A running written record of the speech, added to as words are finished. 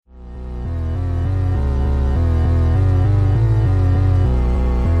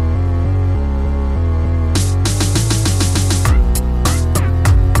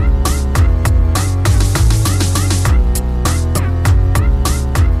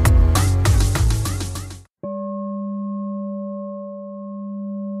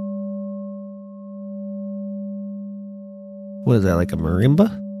What is that, like a marimba?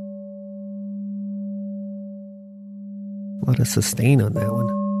 A lot of sustain on that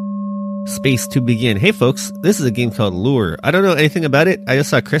one. Space to begin. Hey folks, this is a game called Lure. I don't know anything about it. I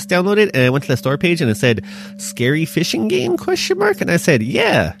just saw Chris download it and I went to the store page and it said scary fishing game ? And I said,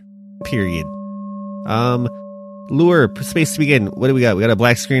 yeah, period. Lure, space to begin. What do we got? We got a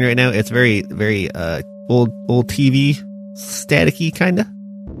black screen right now. It's very, very, old TV, staticky kinda.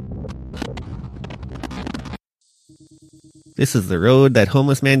 This is the road that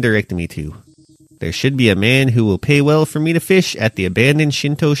homeless man directed me to. There should be a man who will pay well for me to fish at the abandoned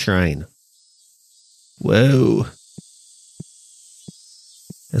Shinto shrine. Whoa.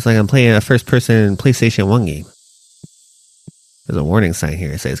 It's like I'm playing a first-person PlayStation 1 game. There's a warning sign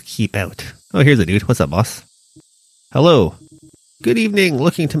here. It says, keep out. Oh, here's a dude. What's up, boss? Hello. Good evening.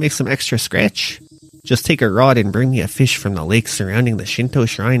 Looking to make some extra scratch? Just take a rod and bring me a fish from the lake surrounding the Shinto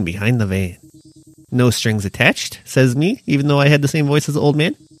shrine behind the van. No strings attached, says me, even though I had the same voice as the old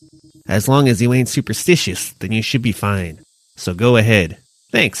man. As long as you ain't superstitious, then you should be fine. So go ahead.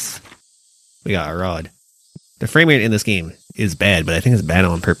 Thanks. We got a rod. The frame rate in this game is bad, but I think it's bad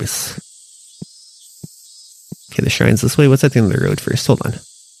on purpose. Okay, the shrine's this way. What's at the end of the road first? Hold on.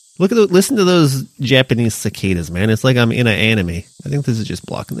 Listen to those Japanese cicadas, man. It's like I'm in an anime. I think this is just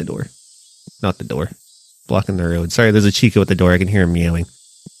blocking the door. Not the door. Blocking the road. Sorry, there's a Chico at the door. I can hear him meowing.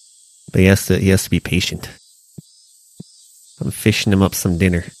 But he has to be patient. I'm fishing him up some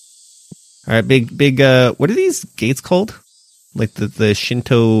dinner. All right, big, what are these gates called? Like the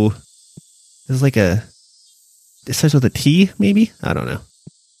Shinto, this is like it starts with a T, maybe? I don't know.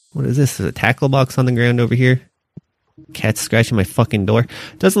 What is this? There's a tackle box on the ground over here. Cat's scratching my fucking door.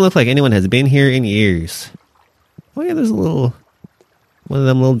 Doesn't look like anyone has been here in years. Oh yeah, there's one of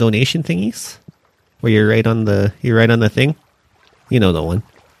them little donation thingies where you're right on the thing. You know the one.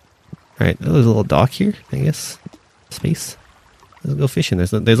 All right, there's a little dock here, I guess. Space. Let's go fishing.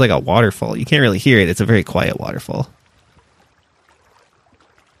 There's like a waterfall. You can't really hear it. It's a very quiet waterfall.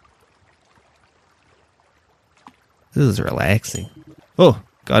 This is relaxing. Oh,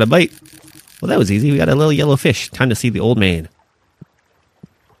 got a bite. Well, that was easy. We got a little yellow fish. Time to see the old man.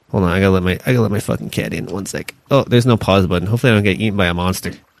 Hold on, I gotta let my fucking cat in. 1 sec. Oh, there's no pause button. Hopefully I don't get eaten by a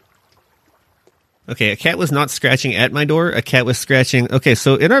monster. Okay, a cat was not scratching at my door. A cat was scratching. Okay,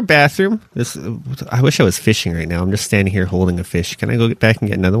 so in our bathroom, I wish I was fishing right now. I'm just standing here holding a fish. Can I go get back and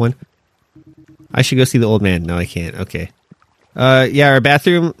get another one? I should go see the old man. No, I can't. Okay. Yeah, our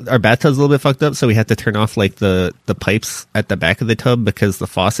bathtub's a little bit fucked up, so we had to turn off like the pipes at the back of the tub because the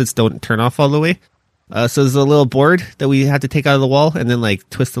faucets don't turn off all the way. So there's a little board that we had to take out of the wall and then like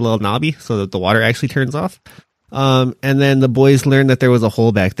twist a little knobby so that the water actually turns off. And then the boys learned that there was a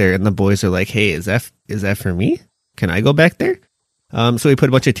hole back there, and the boys are like, "Hey, is that for me? Can I go back there?" So we put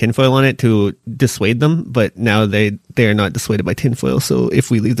a bunch of tinfoil on it to dissuade them, but now they are not dissuaded by tinfoil. So if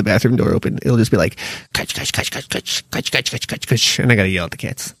we leave the bathroom door open, it'll just be like, "Catch, catch, catch, catch, catch, catch, catch, catch, catch, catch," and I gotta yell at the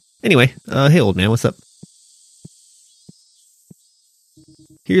cats. Anyway, hey old man, what's up?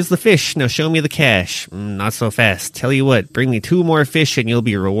 Here's the fish. Now show me the cash. Not so fast. Tell you what, bring me 2 more fish and you'll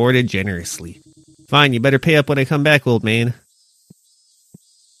be rewarded generously. Fine, you better pay up when I come back, old man.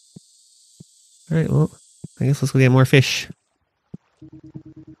 Alright, well, I guess let's go get more fish.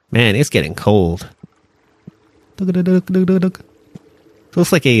 Man, it's getting cold. So it's like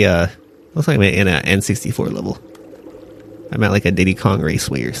I'm in a N64 level. I'm at like a Diddy Kong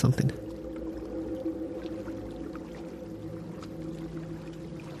Raceway or something.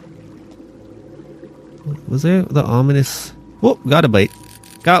 Was there the ominous... Oh, got a bite.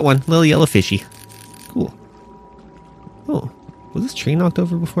 Got one. Little yellow fishy. Cool. Oh, was this tree knocked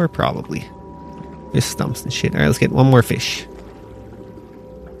over before? Probably. There's stumps and shit. Alright, let's get one more fish.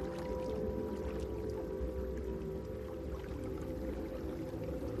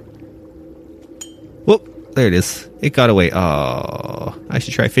 Whoop, there it is. It got away. Oh, I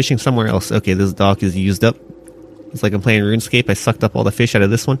should try fishing somewhere else. Okay, this dock is used up. It's like I'm playing RuneScape. I sucked up all the fish out of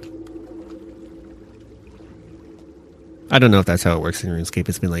this one. I don't know if that's how it works in RuneScape.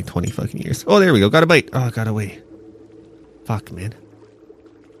 It's been like 20 fucking years. Oh, there we go. Got a bite. Oh, it got away. Fuck, man.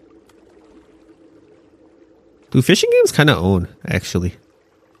 Do fishing games kind of own, actually?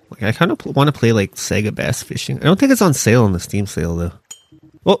 Like, I kind of want to play like Sega Bass Fishing. I don't think it's on sale on the Steam sale, though.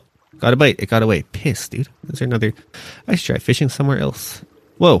 Oh, got a bite. It got away. Piss, dude. Is there another... I should try fishing somewhere else.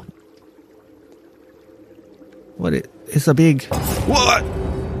 Whoa. It's a big... What?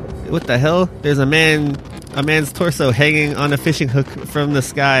 What the hell? There's a man's torso hanging on a fishing hook from the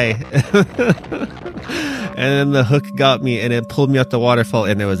sky. And then the hook got me and it pulled me up the waterfall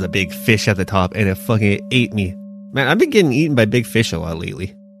and there was a big fish at the top and it fucking ate me. Man, I've been getting eaten by big fish a lot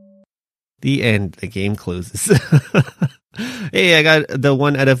lately. The end. The game closes. Hey, I got the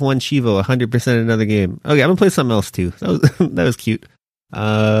 1 out of 1 Chivo, 100% another game. Okay, I'm gonna play something else too. That was that was cute.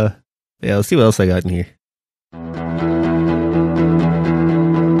 Yeah, let's see what else I got in here.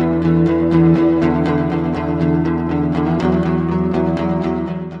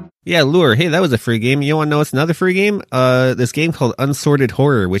 Yeah, Lure. Hey, that was a free game. You want to know what's another free game? This game called Unsorted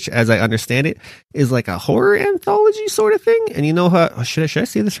Horror, which, as I understand it, is like a horror anthology sort of thing. And you know how... should I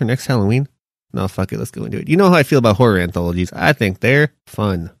save this for next Halloween? No, fuck it. Let's go into it. You know how I feel about horror anthologies. I think they're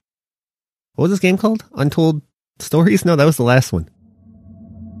fun. What was this game called? Untold Stories? No, that was the last one.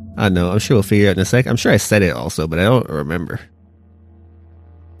 I don't know. I'm sure we'll figure it out in a sec. I'm sure I said it also, but I don't remember.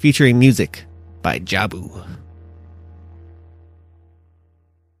 Featuring music by Jabu.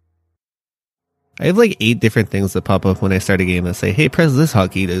 I have like 8 different things that pop up when I start a game that say, hey, press this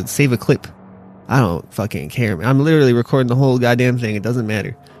hotkey to save a clip. I don't fucking care. I'm literally recording the whole goddamn thing. It doesn't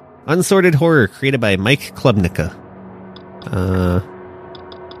matter. Unsorted Horror, created by Mike Klubnica.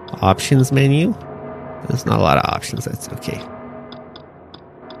 Options menu? There's not a lot of options. That's okay.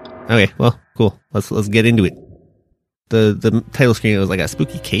 Okay, well, cool. Let's get into it. The title screen was like a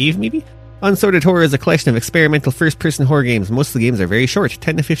spooky cave, maybe? Unsorted Horror is a collection of experimental first-person horror games. Most of the games are very short,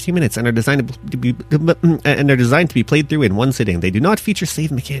 10 to 15 minutes, and are designed to be played through in one sitting. They do not feature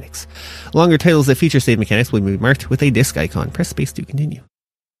save mechanics. Longer titles that feature save mechanics will be marked with a disc icon. Press space to continue.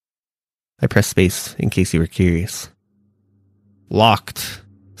 I pressed space in case you were curious. Locked,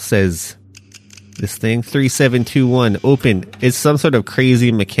 says this thing. 3721. Open. It's some sort of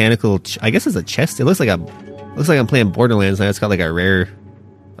crazy mechanical. I guess it's a chest. It looks like I'm playing Borderlands now. It's got like a rare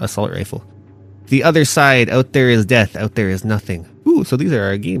assault rifle. The other side. Out there is death. Out there is nothing. Ooh, so these are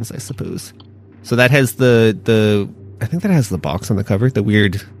our games, I suppose. So that has the I think that has the box on the cover. The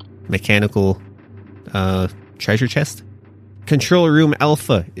weird mechanical treasure chest. Control Room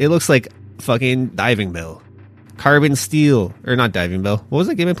Alpha. It looks like fucking Diving Bell. Carbon Steel. Or not Diving Bell. What was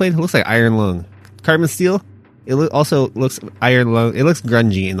that game I played? It looks like Iron Lung. Carbon Steel. It also looks Iron Lung. It looks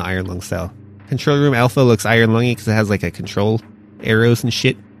grungy in the Iron Lung style. Control Room Alpha looks Iron Lungy because it has like a control arrows and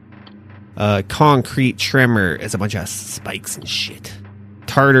shit. Concrete Tremor is a bunch of spikes and shit.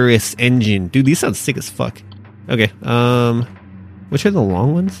 Tartarus Engine. Dude, these sound sick as fuck. Okay. Which are the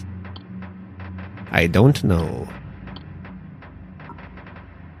long ones? I don't know.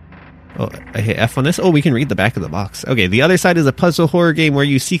 Oh, I hit F on this. Oh, we can read the back of the box. Okay, the other side is a puzzle horror game where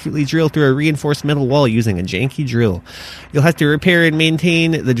you secretly drill through a reinforced metal wall using a janky drill. You'll have to repair and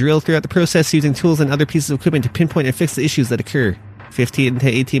maintain the drill throughout the process using tools and other pieces of equipment to pinpoint and fix the issues that occur. 15 to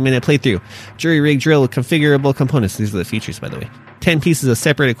 18 minute playthrough. Jury rig drill with configurable components. These are the features, by the way. 10 pieces of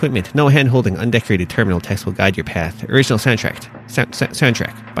separate equipment. No hand holding. Undecorated terminal text will guide your path. Original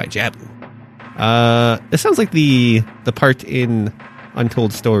soundtrack by Jabu. This sounds like the part in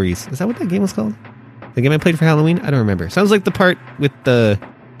Untold Stories. Is that what that game was called? The game I played for Halloween? I don't remember. Sounds like the part with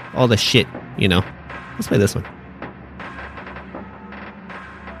all the shit, you know. Let's play this one.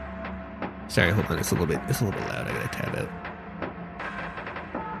 Sorry, hold on. It's a little bit loud. I gotta tab out.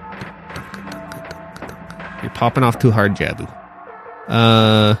 You're popping off too hard, Jabu.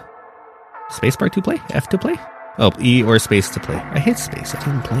 Spacebar to play? F to play? Oh, E or space to play. I hit space. I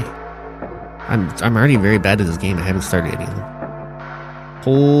didn't play. I'm already very bad at this game. I haven't started any of them.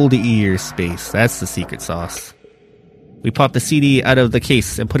 Hold E or space. That's the secret sauce. We pop the CD out of the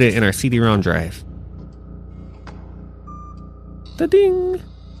case and put it in our CD-ROM drive. Da-ding!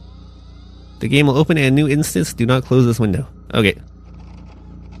 The game will open in a new instance. Do not close this window. Okay.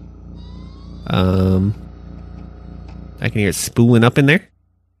 I can hear it spooling up in there.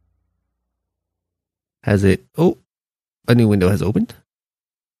 Has it... Oh, a new window has opened,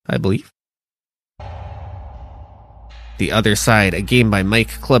 I believe. The Other Side, a game by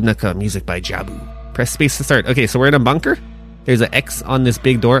Mike Klubnica, music by Jabu. Press space to start. Okay, so we're in a bunker. There's an X on this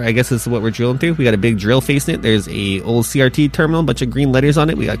big door. I guess this is what we're drilling through. We got a big drill facing it. There's a old CRT terminal, a bunch of green letters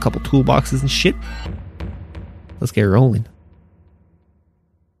on it. We got a couple toolboxes and shit. Let's get rolling.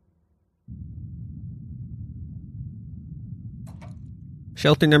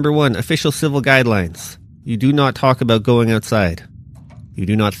 Shelter number 1, official civil guidelines. You do not talk about going outside. You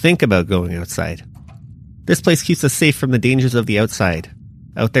do not think about going outside. This place keeps us safe from the dangers of the outside.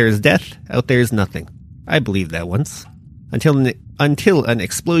 Out there is death, out there is nothing. I believed that once. Until an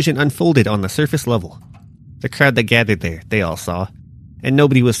explosion unfolded on the surface level. The crowd that gathered there, they all saw. And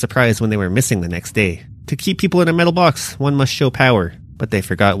nobody was surprised when they were missing the next day. To keep people in a metal box, one must show power. But they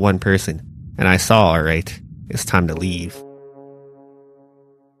forgot one person. And I saw, alright. It's time to leave.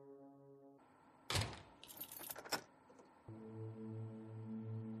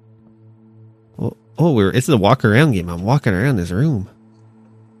 It's a walk around game. I'm walking around this room.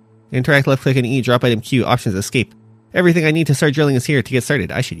 Interact, left click and E, drop item Q, options escape. Everything I need to start drilling is here. To get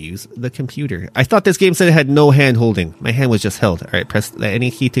started, I should use the computer. I thought this game said it had no hand holding. My hand was just held. All right, press the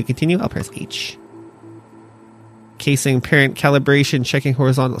any key to continue. I'll press H. Casing parent calibration checking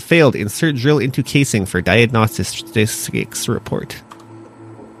horizontal failed. Insert drill into casing for diagnostics report.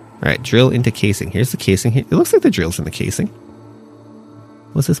 All right, drill into casing. Here's the casing. It looks like the drill's in the casing.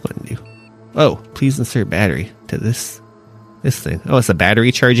 What's this button do? Oh, please insert battery to this thing. Oh, it's a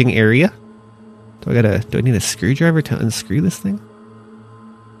battery charging area. Do I need a screwdriver to unscrew this thing?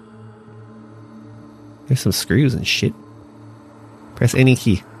 There's some screws and shit. Press any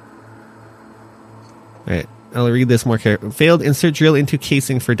key. Alright, I'll read this more carefully. Failed insert drill into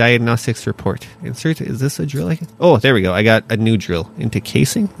casing for diagnostics report. Insert, is this a drill? Oh, there we go. I got a new drill into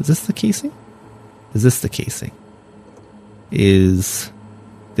casing. Is this the casing? Is this the casing? Is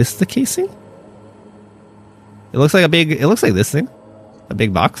this the casing? It looks like this thing. A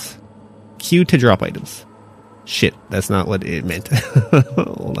big box. Q to drop items. Shit, that's not what it meant.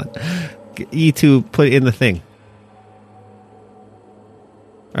 Hold on. E to put in the thing.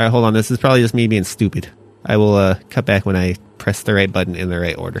 Alright, hold on. This is probably just me being stupid. I will cut back when I press the right button in the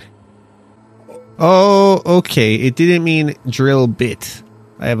right order. Oh, okay. It didn't mean drill bit.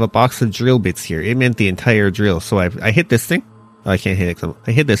 I have a box of drill bits here. It meant the entire drill. So I hit this thing. Oh, I can't hit it.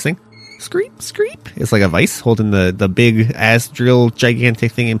 I hit this thing. Screep, screep. It's like a vice holding the big ass drill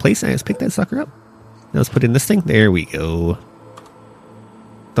gigantic thing in place. And I just pick that sucker up. Now let's put in this thing. There we go.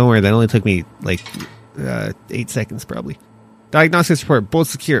 Don't worry, that only took me like 8 seconds probably. Diagnostics report, bolt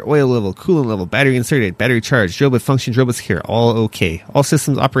secure, oil level, coolant level, battery inserted, battery charged, drill bit function, drill bit secure, all okay. All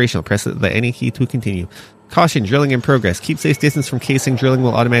systems operational. Press the any key to continue. Caution, drilling in progress. Keep safe distance from casing. Drilling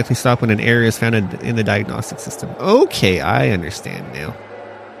will automatically stop when an error is found in the diagnostic system. Okay, I understand now.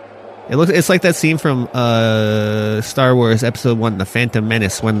 It's like that scene from Star Wars Episode 1, The Phantom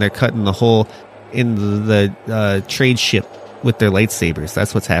Menace, when they're cutting the hole in the trade ship with their lightsabers.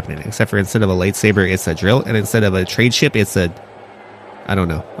 That's what's happening. Except for instead of a lightsaber, it's a drill. And instead of a trade ship, it's a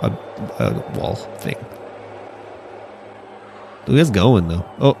wall thing. Look, it's going, though.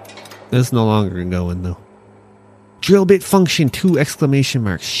 Oh, it's no longer going, though. Drill bit function, 2 exclamation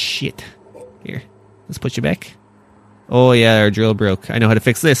marks. Shit. Here, let's put you back. Oh, yeah, our drill broke. I know how to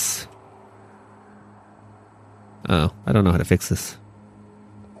fix this. Oh, I don't know how to fix this.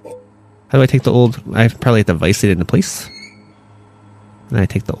 How do I take the old... I probably have to vice it into place. And I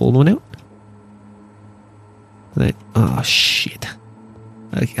take the old one out. And oh, shit.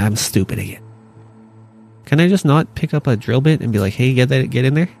 I'm stupid again. Can I just not pick up a drill bit and be like, hey, get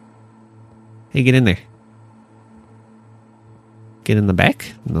in there? Hey, get in there. Get in the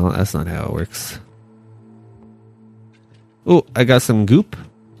back? No, that's not how it works. Oh, I got some goop.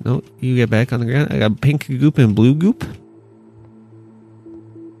 No, you get back on the ground. I got pink goop and blue goop.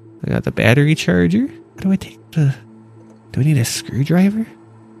 I got the battery charger. How do I take the... Do I need a screwdriver?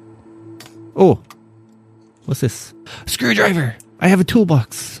 Oh. What's this? Screwdriver! I have a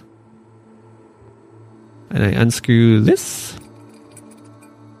toolbox. And I unscrew this.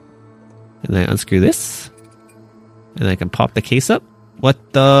 And I unscrew this. And I can pop the case up.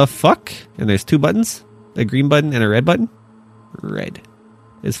 What the fuck? And there's 2 buttons. A green button and a red button. Red.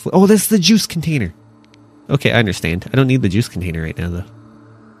 Oh, that's the juice container. Okay, I understand. I don't need the juice container right now,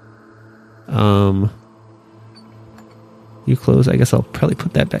 though. You close. I guess I'll probably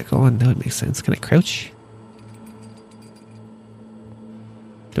put that back on. That would make sense. Can I crouch?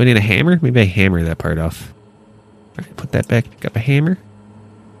 Do I need a hammer? Maybe I hammer that part off. Alright, put that back. Got my hammer.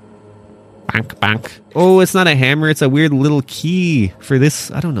 Bonk, bonk. Oh, it's not a hammer. It's a weird little key for this.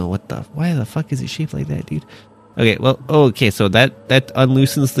 I don't know what the... Why the fuck is it shaped like that, dude? Okay, well... Oh, okay, so that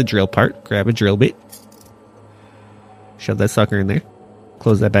unloosens the drill part. Grab a drill bit. Shove that sucker in there.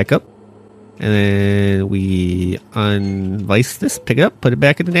 Close that back up. And then we unvice this. Pick it up. Put it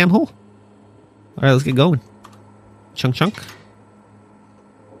back in the damn hole. Alright, let's get going. Chunk, chunk.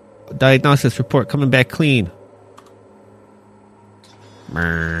 Diagnosis report coming back clean.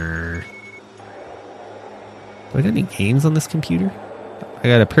 Brrr. Do I got any games on this computer? I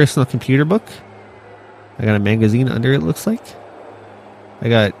got a personal computer book. I got a magazine under it, looks like. I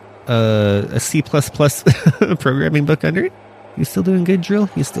got a C++ programming book under it. You still doing good, Drill?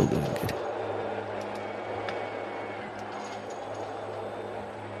 You still doing good.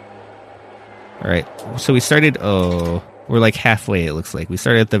 Alright, so we started... Oh, we're like halfway, it looks like. We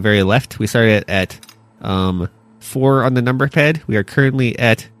started at the very left. We started at 4 on the number pad. We are currently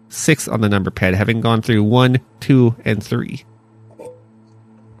at 6 on the number pad, having gone through 1, 2, and 3.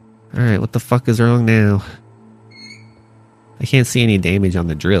 Alright, what the fuck is wrong now? I can't see any damage on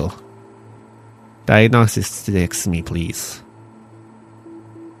the drill. Diagnostics me, please.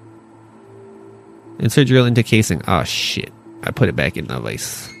 Insert drill into casing. Oh shit. I put it back in the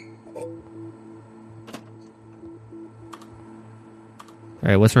vise.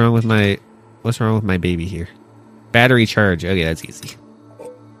 Alright, what's wrong with my baby here? Battery charge. Okay, that's easy.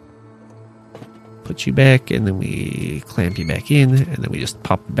 Put you back, and then we clamp you back in, and then we just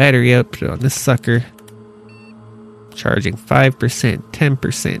pop the battery out, put it on this sucker. Charging 5%,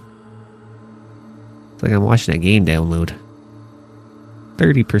 10%. It's like I'm watching a game download.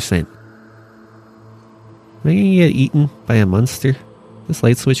 30%. Am I gonna get eaten by a monster? Does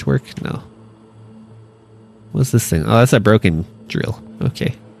light switch work? No. What's this thing? Oh, that's a broken drill.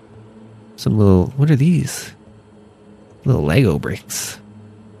 Okay. Some little... What are these? Little Lego bricks.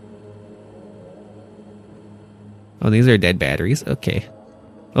 Oh, these are dead batteries. Okay.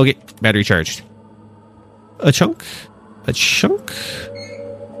 Okay, battery charged. A chunk. A chunk.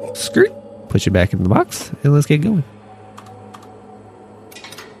 Skirt. Put it back in the box, and let's get going.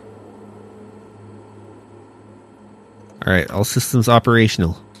 Alright, all systems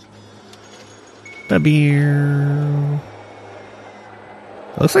operational.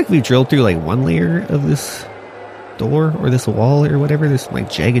 Looks like we've drilled through like one layer of this door or this wall or whatever. There's like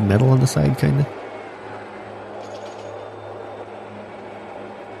jagged metal on the side, kind of.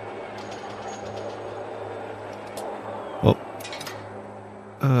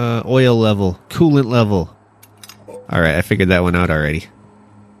 Oil level, coolant level. Alright, I figured that one out already.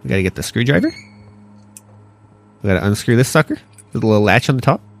 We gotta get the screwdriver. We gotta unscrew this sucker with a little latch on the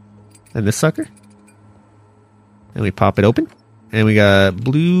top. And this sucker. And we pop it open. And we got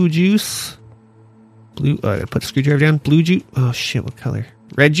blue juice. I gotta put the screwdriver down. Blue juice. Oh shit, what color?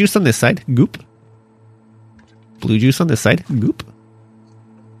 Red juice on this side. Goop. Blue juice on this side. Goop.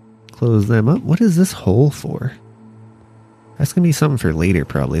 Close them up. What is this hole for? That's going to be something for later,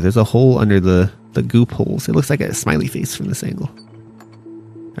 probably. There's a hole under the goop holes. It looks like a smiley face from this angle.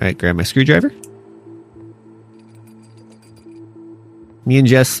 Alright, grab my screwdriver. Me and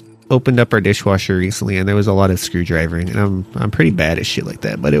Jess opened up our dishwasher recently, and there was a lot of screwdrivering. And I'm pretty bad at shit like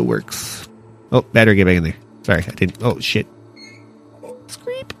that, but it works. Oh, battery, get back in there. Sorry, I didn't... Oh, shit.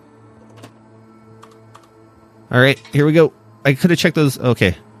 Screep. Alright, here we go. I could have checked those...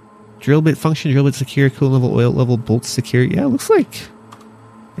 Okay. Drill bit function, drill bit secure, coolant level, oil level, bolts secure. Yeah, it looks like...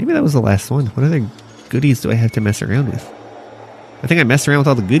 Maybe that was the last one. What other goodies do I have to mess around with? I think I messed around with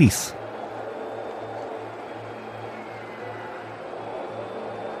all the goodies.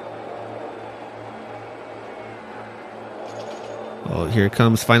 Oh, here it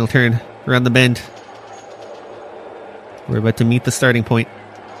comes. Final turn. Around the bend. We're about to meet the starting point.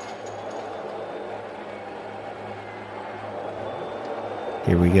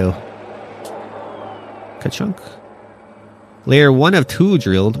 Here we go. Ka-chunk. Layer 1 of 2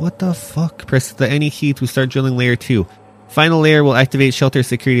 drilled. What the fuck? Press the any key to start drilling layer 2. Final layer will activate shelter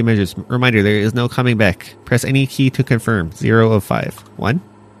security measures. Reminder, there is no coming back. Press any key to confirm. 0 of 5. 1.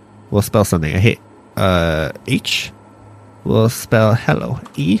 We'll spell something. I hit H. We'll spell hello.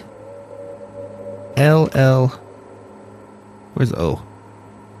 E. L. L. Where's O?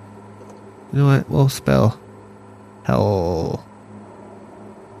 You know what? We'll spell hell.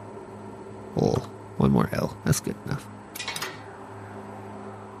 Oh, one more L. That's good enough.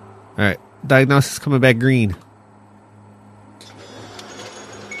 Alright. Diagnosis coming back green.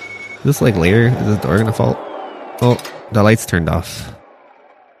 Is this like layer? Is this door gonna fall? Oh, the light's turned off.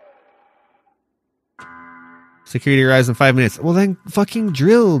 Security arrives in 5 minutes. Well then fucking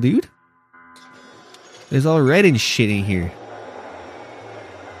drill, dude. There's all red and shit in here.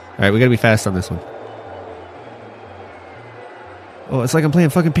 Alright, we gotta be fast on this one. Oh, it's like I'm playing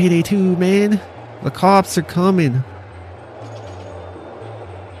fucking Payday 2, man. The cops are coming.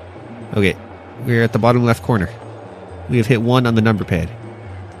 Okay, we're at the bottom left corner. We have hit 1 on the number pad.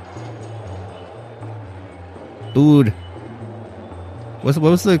 Dude. What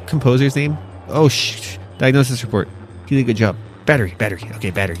was the composer's name? Oh, diagnosis report. You did a good job. Battery.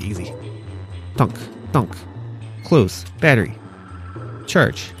 Okay, battery, easy. Thunk. Close. Battery.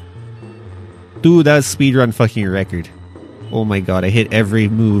 Charge. Dude, that was speedrun fucking record. Oh my god, I hit every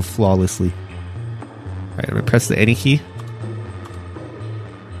move flawlessly. Alright, I'm gonna press the any key.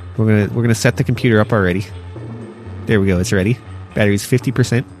 We're gonna set the computer up already. There we go, it's ready. Battery's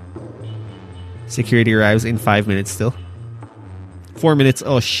 50%. Security arrives in 5 minutes still. 4 minutes.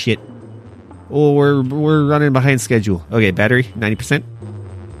 Oh shit. Oh, we're running behind schedule. Okay, battery 90%.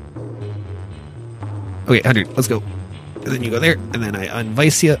 Okay, 100. Let's go. And then you go there, and then I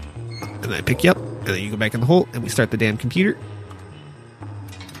unvice you, and then I pick you up, and then you go back in the hole, and we start the damn computer.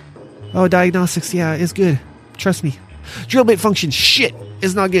 Oh, diagnostics, yeah, it's good. Trust me. Drill bit function, shit,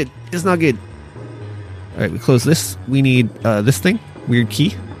 it's not good. Alright, we close this. We need this thing. Weird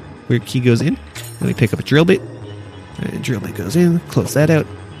key. Weird key goes in. Then we pick up a drill bit. And drill bit goes in, close that out,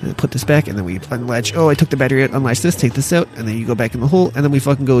 and then put this back, and then we unlatch. Oh, I took the battery out, unlatch this, take this out, and then you go back in the hole, and then we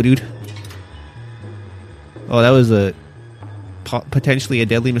fucking go, dude. Oh, that was a potentially a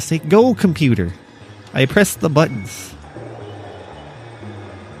deadly mistake. Go, computer. I pressed the buttons.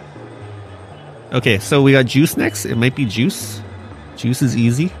 Okay, so we got juice next. It might be juice. Juice is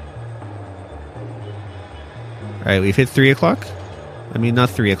easy. Alright, we've hit 3 o'clock. I mean, not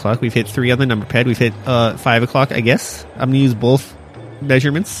 3 o'clock. We've hit 3 on the number pad. We've hit 5 o'clock, I guess. I'm going to use both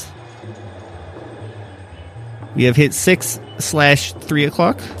measurements. We have hit 6/3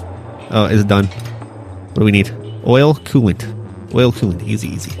 o'clock. Oh, it's done. What do we need? Oil, coolant. Oil, coolant. Easy,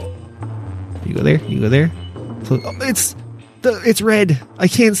 easy. You go there. You go there. So, oh, it's red. I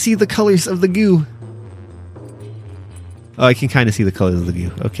can't see the colors of the goo. Oh, I can kind of see the colors of the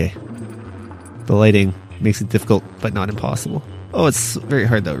goo. Okay. The lighting makes it difficult, but not impossible. Oh, it's very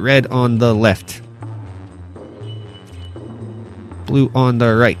hard though. Red on the left. Blue on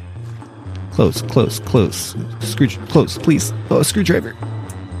the right. Close, close, close. Close, please. Oh, a screwdriver.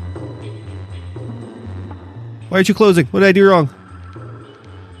 Why aren't you closing? What did I do wrong?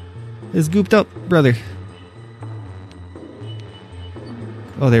 It's gooped up, brother.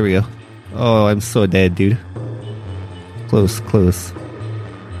 Oh, there we go. Oh, I'm so dead, dude. Close, close.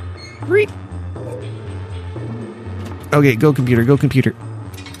 Reet. Okay, go computer, go computer.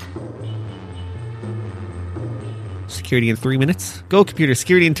 Security in 3 minutes. Go computer,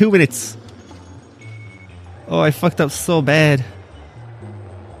 security in 2 minutes. Oh, I fucked up so bad.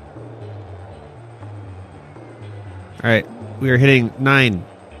 Alright, we are hitting 9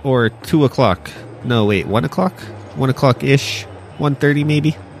 or 2 o'clock. No, wait, 1 o'clock? 1 o'clock-ish. 1:30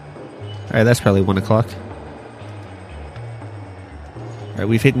 maybe? Alright, that's probably 1 o'clock. Alright,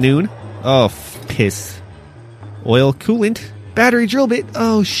 we've hit noon. Oh, piss. Oil, coolant, battery, drill bit.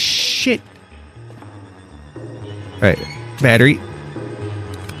 Oh, shit. Alright, battery.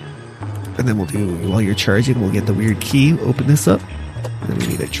 And then we'll do, while you're charging, we'll get the weird key, open this up. And then we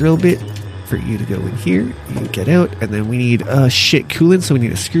need a drill bit for you to go in here. You get out. And then we need, shit, coolant, so we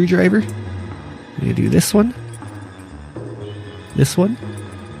need a screwdriver. We need to do this one. This one.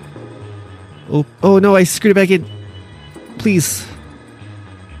 Oh no, I screwed it back in. Please.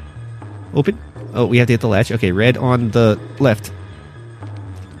 Open. Oh, we have to hit the latch. Okay, red on the left.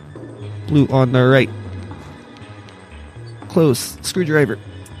 Blue on the right. Close. Screwdriver.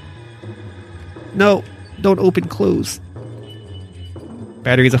 No, don't open, close.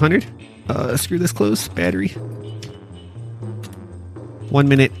 Battery's 100. Screw this close. Battery. 1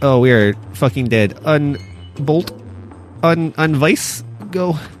 minute. Oh, we are fucking dead. Unbolt. Unvice.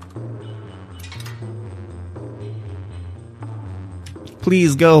 Go.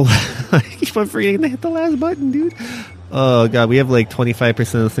 Please go. I keep on forgetting to hit the last button, dude. Oh god, we have like 25%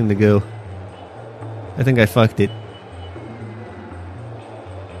 of the thing to go. I think I fucked it.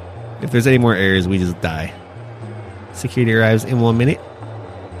 If there's any more errors, we just die. Security arrives in 1 minute.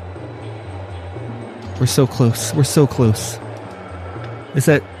 We're so close. We're so close.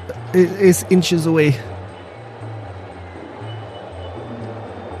 It's inches away.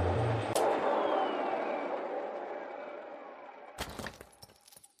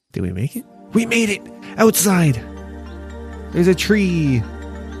 Did we make it? We made it! Outside! There's a tree!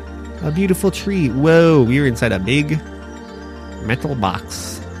 A beautiful tree. Whoa, we were inside a big metal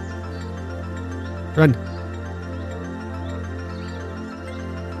box. Run.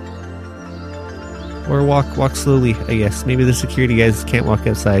 Or walk slowly, I guess. Maybe the security guys can't walk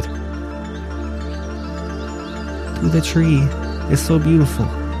outside. To the tree. It's so beautiful.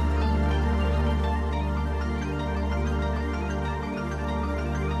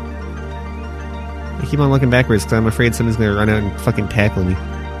 I keep on looking backwards because I'm afraid somebody's going to run out and fucking tackle me.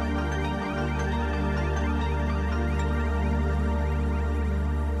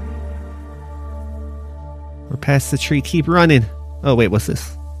 We're past the tree. Keep running. Oh, wait, what's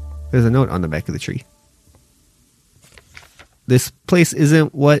this? There's a note on the back of the tree. This place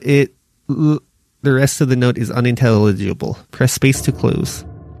isn't what it... The rest of the note is unintelligible. Press space to close.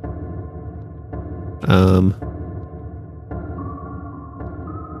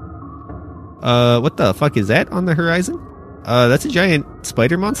 What the fuck is that on the horizon? That's a giant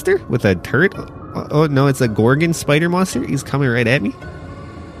spider monster with a turret. Oh no, it's a Gorgon spider monster. He's coming right at me.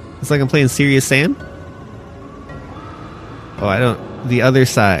 It's like I'm playing Serious Sam. Oh, I don't... The other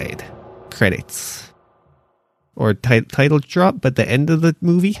side. Credits. Or title drop, but the end of the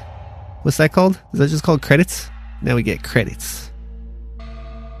movie? What's that called? Is that just called credits? Now we get credits.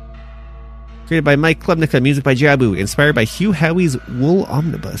 Created by Mike Klubnica, music by Jabu, inspired by Hugh Howey's Wool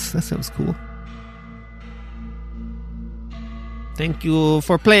Omnibus. That sounds cool. Thank you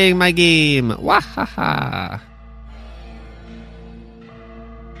for playing my game. Wahaha.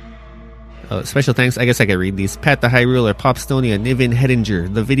 Oh, special thanks. I guess I can read these. Pat the High Ruler, Popstonia, Niven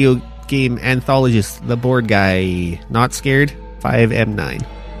Hedinger, the video game anthologist, the board guy, Not Scared, 5M9.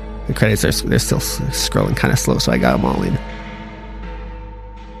 The credits they're still scrolling kind of slow, so I got them all in.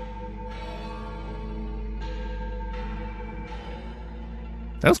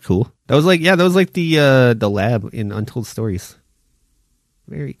 That was cool. That was like the lab in Untold Stories.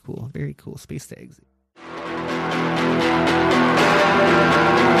 Very cool. Very cool. Space tags.